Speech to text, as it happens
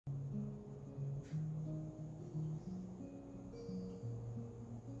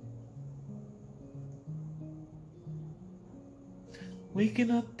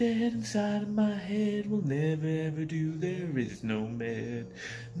Waking up dead inside of my head will never ever do. There is no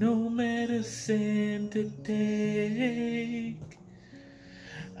no medicine to take.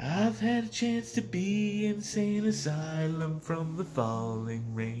 I've had a chance to be insane asylum from the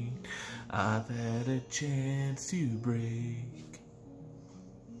falling rain. I've had a chance to break.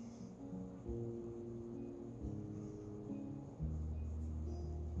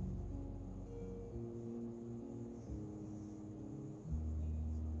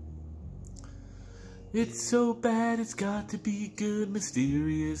 It's so bad, it's got to be good.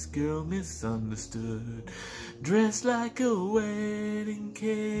 Mysterious girl misunderstood, dressed like a wedding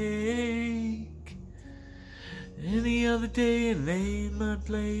cake. Any other day and they might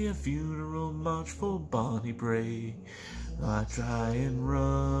play a funeral march for Bonnie Bray. I try and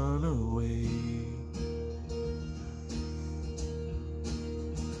run away.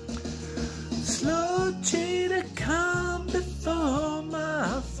 Slow cheetah, come before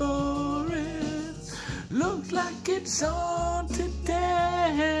my forest. Looks like it's on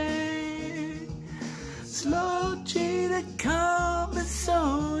today. Slow cheetah, come and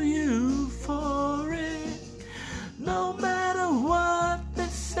so euphoric, no matter what they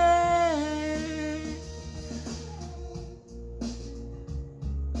say.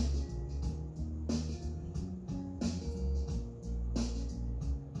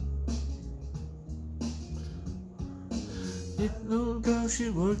 Little girl, she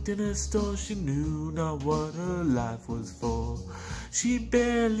worked in a store. She knew not what her life was for. She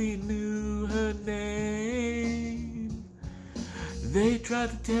barely knew her name. They tried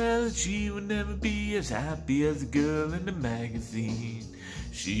to tell her she would never be as happy as a girl in the magazine.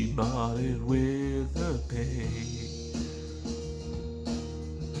 She bought it with her pay.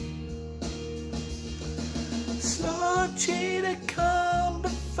 Slow cheetah, come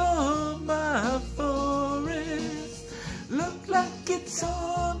before my forest. Look like it's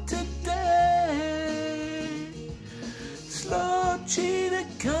on today. Slow cheetah,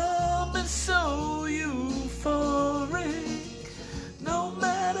 come and so euphoric, no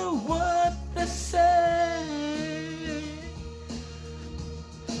matter what they say.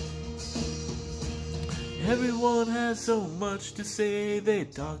 Everyone has so much to say. They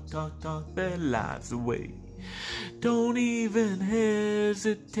talk their lives away. Don't even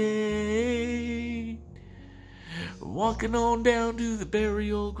hesitate. Walking on down to the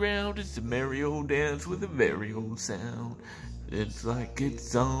burial ground, it's a merry old dance with a very old sound. It's like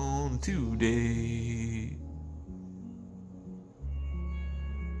it's on today.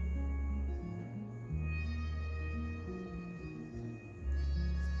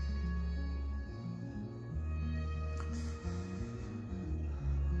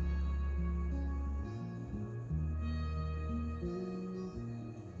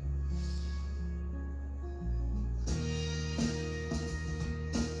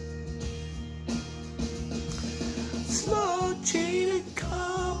 Slow cheetah,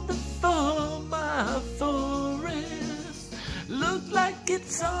 come before my forest. Look like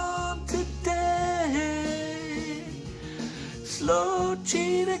it's on today. Slow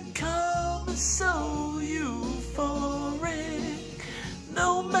cheetah, come and so euphoric,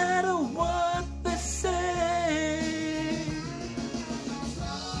 no matter what they say.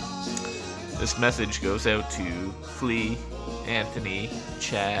 This message goes out to Flea, Anthony,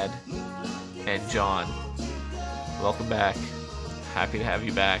 Chad, and John. Welcome back. Happy to have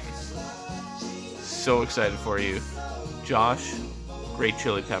you back. So excited for you. Josh, great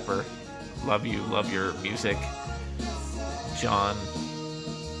chili pepper. Love you, love your music. John,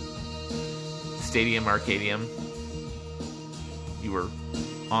 Stadium Arcadium, you were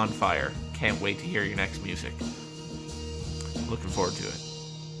on fire. Can't wait to hear your next music. Looking forward to it.